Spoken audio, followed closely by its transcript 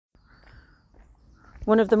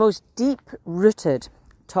One of the most deep-rooted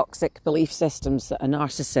toxic belief systems that a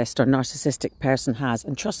narcissist or narcissistic person has,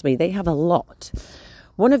 and trust me, they have a lot.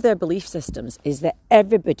 One of their belief systems is that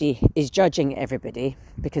everybody is judging everybody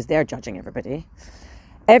because they're judging everybody.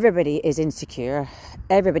 Everybody is insecure.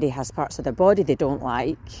 Everybody has parts of their body they don't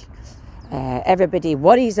like. Everybody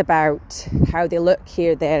worries about how they look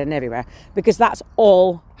here, there and everywhere, because that's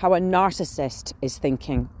all how a narcissist is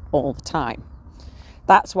thinking all the time.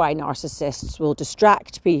 That's why narcissists will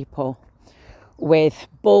distract people with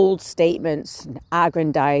bold statements and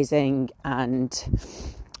aggrandizing and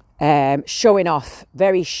showing off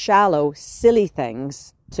very shallow, silly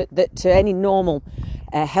things that to any normal,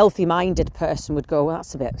 healthy-minded person would go, well,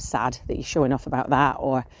 that's a bit sad that you're showing off about that,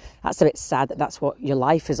 or that's a bit sad that that's what your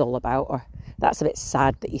life is all about, or that's a bit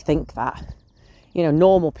sad that you think that. You know,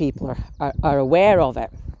 normal people are aware of it.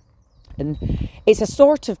 And it's a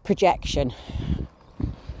sort of projection,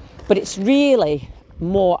 but it's really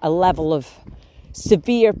more a level of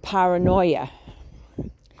severe paranoia.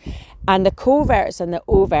 And the coverts and the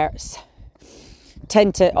overts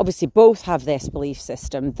tend to obviously both have this belief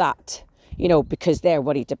system that, you know, because they're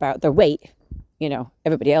worried about their weight, you know,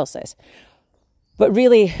 everybody else is. But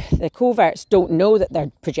really, the coverts don't know that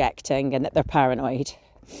they're projecting and that they're paranoid,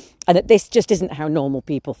 and that this just isn't how normal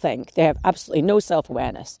people think. They have absolutely no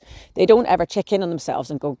self-awareness. They don't ever check in on themselves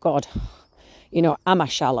and go, God, you know, am I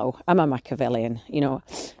shallow? Am I Machiavellian? You know,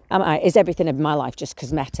 is everything in my life just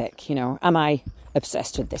cosmetic? You know, am I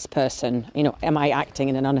obsessed with this person? You know, am I acting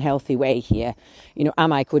in an unhealthy way here? You know,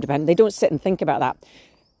 am I codependent? They don't sit and think about that.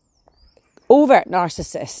 Overt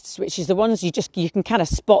narcissists, which is the ones you can kind of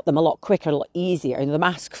spot them a lot quicker, a lot easier, and the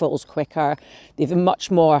mask falls quicker. They have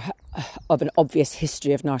much more of an obvious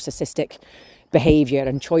history of narcissistic behaviour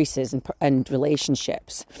and choices and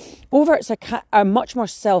relationships. Overts are much more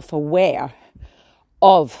self-aware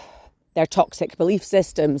of their toxic belief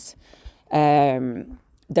systems,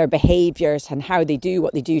 their behaviours and how they do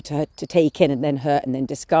what they do to take in and then hurt and then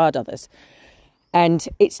discard others. And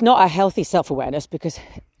it's not a healthy self-awareness because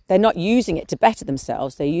they're not using it to better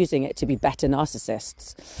themselves. They're using it to be better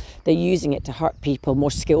narcissists. They're using it to hurt people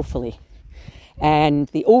more skillfully. And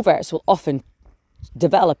the overts will often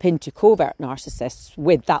develop into covert narcissists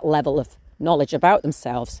with that level of knowledge about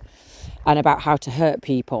themselves and about how to hurt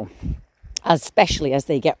people, especially as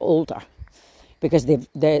they get older, because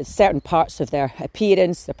there's certain parts of their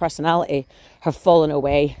appearance, their personality have fallen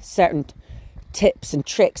away. Certain tips and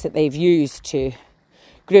tricks that they've used to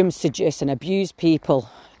groom, seduce and abuse people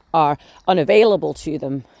are unavailable to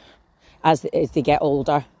them as they get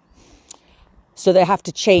older. So they have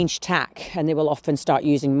to change tack, and they will often start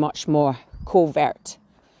using much more covert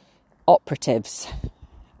operatives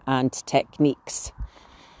and techniques.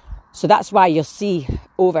 So that's why you'll see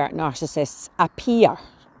overt narcissists appear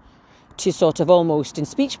to sort of almost, in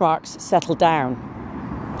speech marks, settle down,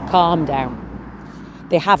 calm down.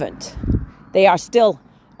 They haven't. They are still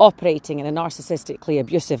operating in a narcissistically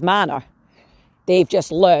abusive manner. They've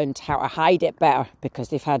just learned how to hide it better because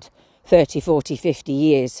they've had 30, 40, 50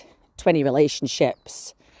 years, 20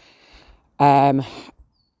 relationships, and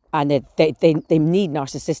they need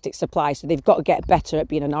narcissistic supply, so they've got to get better at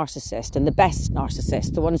being a narcissist. And the best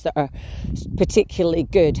narcissists, the ones that are particularly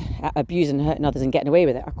good at abusing and hurting others and getting away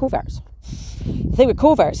with it, are coverts. The thing with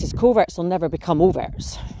coverts is coverts will never become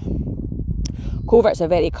overts. Coverts are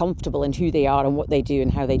very comfortable in who they are and what they do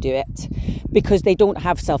and how they do it because they don't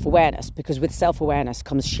have self-awareness, because with self-awareness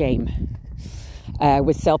comes shame.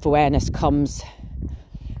 With self-awareness comes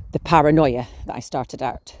the paranoia that I started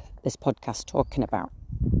out this podcast talking about.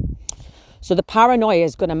 So the paranoia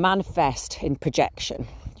is going to manifest in projection.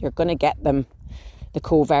 You're going to get them, the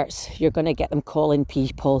coverts, you're going to get them calling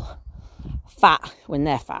people fat when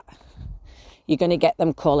they're fat. You're going to get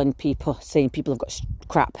them calling people, saying people have got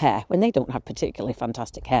crap hair when they don't have particularly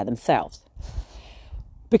fantastic hair themselves.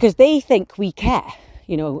 Because they think we care.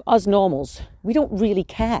 You know, us normals, we don't really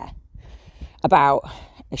care about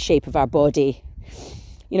the shape of our body.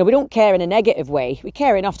 You know, we don't care in a negative way. We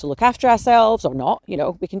care enough to look after ourselves or not. You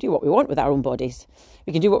know, we can do what we want with our own bodies.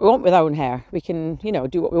 We can do what we want with our own hair. We can, you know,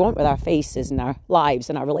 do what we want with our faces and our lives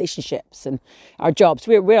and our relationships and our jobs.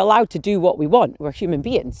 We're allowed to do what we want. We're human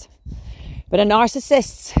beings. But a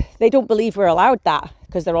narcissist, they don't believe we're allowed that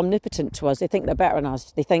because they're omnipotent to us. They think they're better than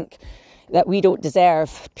us. They think that we don't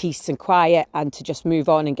deserve peace and quiet and to just move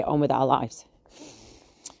on and get on with our lives.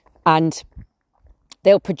 And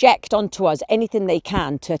they'll project onto us anything they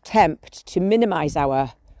can to attempt to minimise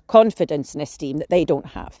our confidence and esteem that they don't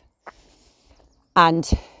have.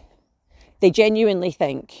 And they genuinely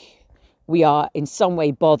think we are in some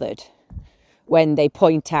way bothered when they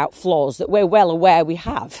point out flaws that we're well aware we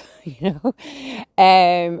have,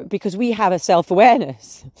 because we have a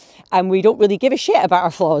self-awareness and we don't really give a shit about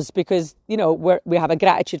our flaws because, we have a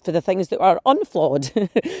gratitude for the things that are unflawed.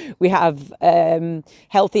 We have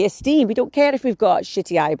healthy esteem. We don't care if we've got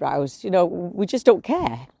shitty eyebrows, we just don't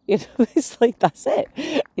care. It's like, that's it.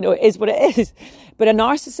 It is what it is. But a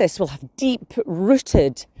narcissist will have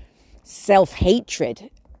deep-rooted self-hatred,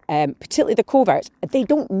 particularly the coverts. They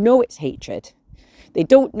don't know it's hatred. They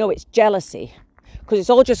don't know it's jealousy because it's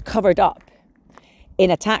all just covered up in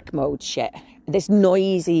attack mode shit. This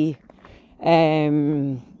noisy,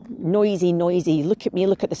 look at me,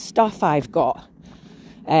 look at the stuff I've got,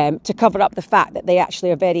 to cover up the fact that they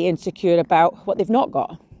actually are very insecure about what they've not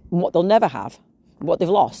got and what they'll never have, and what they've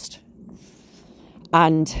lost.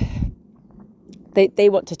 And they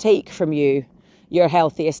want to take from you your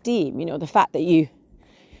healthy esteem, the fact that you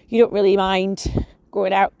don't really mind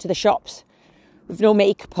going out to the shops with no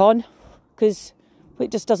makeup on because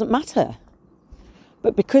it just doesn't matter.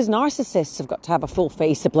 But because narcissists have got to have a full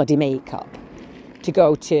face of bloody makeup to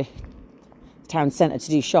go to the town centre to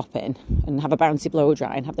do shopping and have a bouncy blow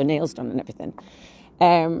dry and have their nails done and everything,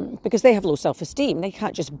 because they have low self-esteem. They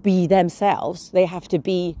can't just be themselves. They have to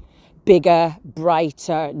be bigger,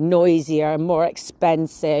 brighter, noisier, more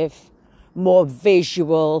expensive, more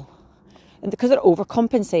visual. And because they're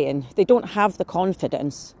overcompensating, they don't have the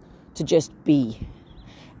confidence to just be.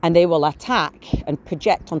 And they will attack and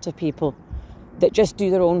project onto people that just do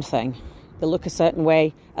their own thing. They look a certain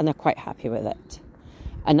way and they're quite happy with it.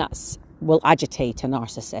 And that will agitate a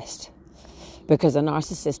narcissist. Because a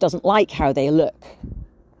narcissist doesn't like how they look,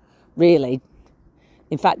 really.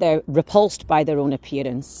 In fact, they're repulsed by their own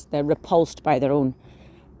appearance. They're repulsed by their own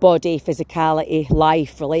body, physicality,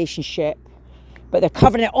 life, relationship. But they're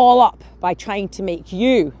covering it all up by trying to make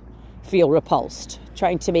you feel repulsed,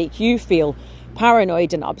 trying to make you feel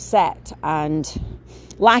paranoid and upset and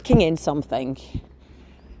lacking in something,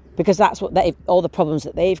 because that's what all the problems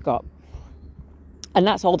that they've got. And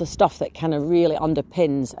that's all the stuff that kind of really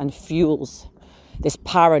underpins and fuels this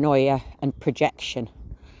paranoia and projection.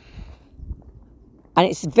 And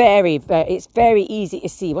it's very, it's very easy to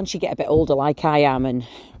see once you get a bit older, like I am, and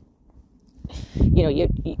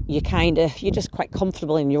you're just quite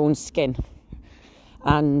comfortable in your own skin.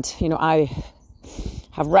 And I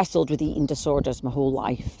have wrestled with eating disorders my whole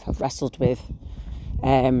life. I've wrestled with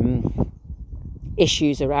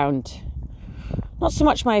issues around not so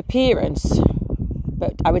much my appearance,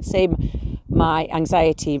 but I would say my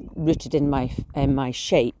anxiety rooted in my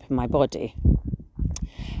shape, my body.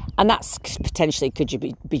 And that's potentially could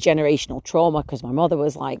be generational trauma, because my mother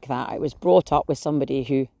was like that. I was brought up with somebody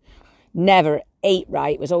who never ate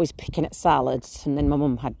right, was always picking at salads. And then my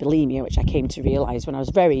mum had bulimia, which I came to realise when I was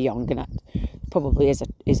very young, and that probably is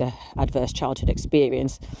a adverse childhood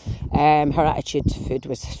experience. Her attitude to food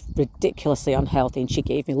was ridiculously unhealthy, and she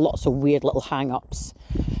gave me lots of weird little hang-ups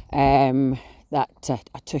that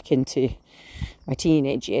I took into my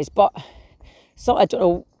teenage years. But so I don't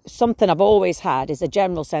know, something I've always had is a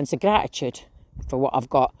general sense of gratitude for what I've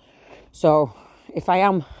got. So if I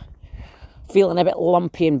am feeling a bit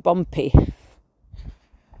lumpy and bumpy,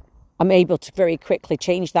 I'm able to very quickly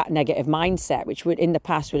change that negative mindset, which would in the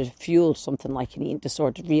past would have fueled something like an eating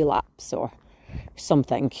disorder relapse or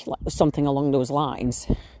something along those lines,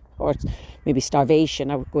 or maybe starvation.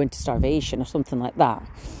 I would go into starvation or something like that.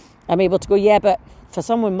 I'm able to go, yeah, but for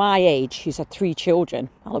someone my age who's had 3 children,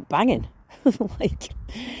 I look banging. Like,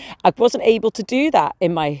 I wasn't able to do that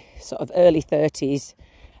in my sort of early 30s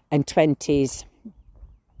and 20s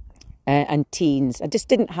and teens. I just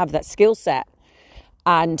didn't have that skill set.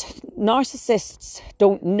 And narcissists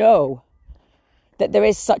don't know that there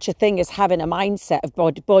is such a thing as having a mindset of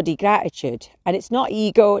body gratitude. And it's not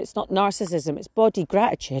ego, it's not narcissism, it's body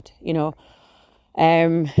gratitude,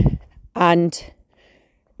 And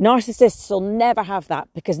narcissists will never have that,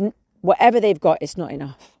 because whatever they've got is not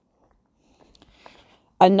enough.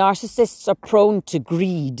 And narcissists are prone to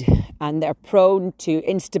greed, and they're prone to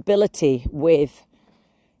instability with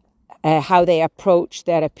how they approach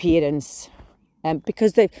their appearance,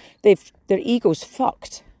 because their ego's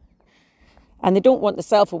fucked, and they don't want the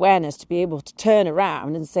self-awareness to be able to turn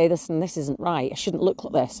around and say, listen, this isn't right. I shouldn't look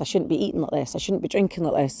like this. I shouldn't be eating like this. I shouldn't be drinking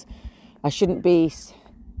like this. I shouldn't be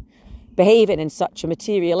behaving in such a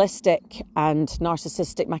materialistic and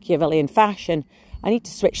narcissistic Machiavellian fashion. I need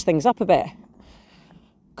to switch things up a bit.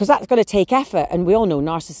 Because that's going to take effort, and we all know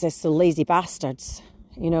narcissists are lazy bastards.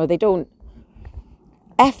 They don't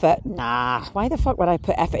effort. Nah, why the fuck would I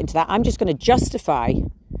put effort into that? I'm just going to justify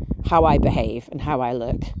how I behave and how I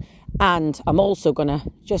look, and I'm also going to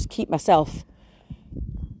just keep myself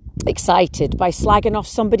excited by slagging off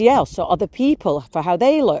somebody else or other people for how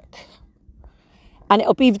they look. And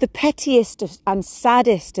it'll be the pettiest and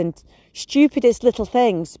saddest and stupidest little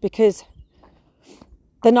things, because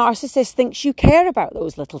the narcissist thinks you care about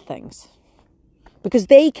those little things, because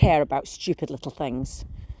they care about stupid little things,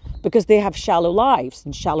 because they have shallow lives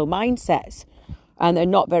and shallow mindsets and they're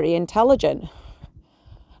not very intelligent.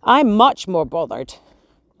 I'm much more bothered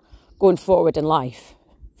going forward in life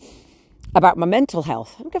about my mental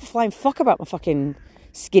health. I don't give a flying fuck about my fucking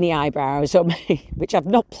skinny eyebrows, or which I've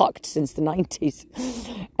not plucked since the 90s.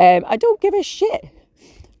 I don't give a shit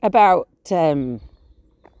about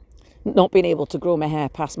not being able to grow my hair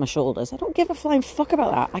past my shoulders. I don't give a flying fuck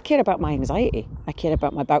about that. I care about my anxiety. I care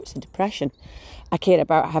about my bouts of depression. I care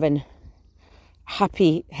about having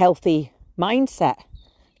happy, healthy mindset.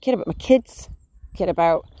 I care about my kids. I care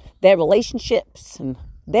about their relationships and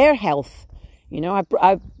their health. You know,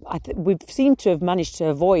 we've seemed to have managed to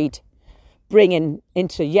avoid bringing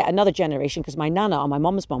into yet another generation, because my nana on my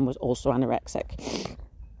mum's mum was also anorexic.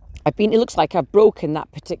 It looks like I've broken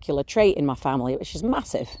that particular trait in my family, which is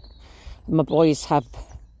massive. My boys have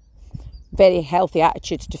very healthy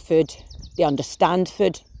attitudes to food. They understand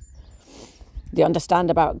food. They understand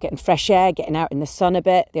about getting fresh air, getting out in the sun a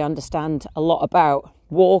bit. They understand a lot about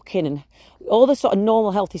walking and all the sort of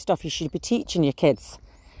normal healthy stuff you should be teaching your kids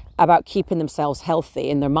about keeping themselves healthy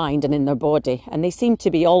in their mind and in their body. And they seem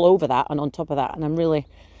to be all over that and on top of that. And I'm really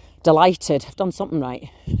delighted. I've done something right.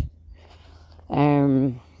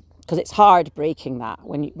 Because it's hard breaking that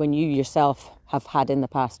when you yourself have had in the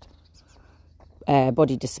past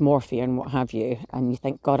body dysmorphia and what have you, and you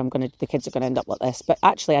think, God, the kids are going to end up like this. But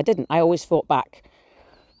actually I didn't. I always fought back.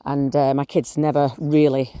 And my kids never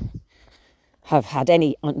really have had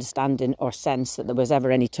any understanding or sense that there was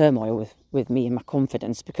ever any turmoil with me and my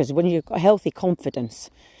confidence. Because when you've got healthy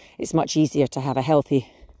confidence, it's much easier to have a healthy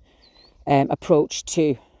approach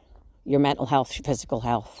to your mental health, your physical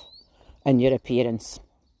health, and your appearance.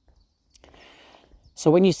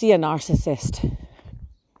 So when you see a narcissist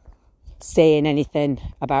saying anything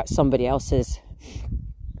about somebody else's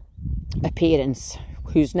appearance,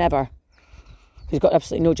 who's got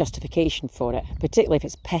absolutely no justification for it, particularly if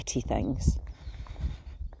it's petty things,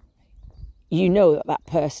 you know that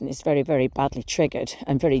person is very, very badly triggered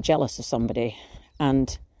and very jealous of somebody,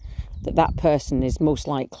 and that person is most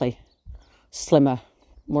likely slimmer,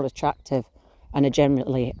 more attractive, and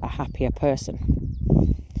generally a happier person.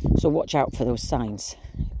 So watch out for those signs,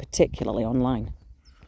 particularly online.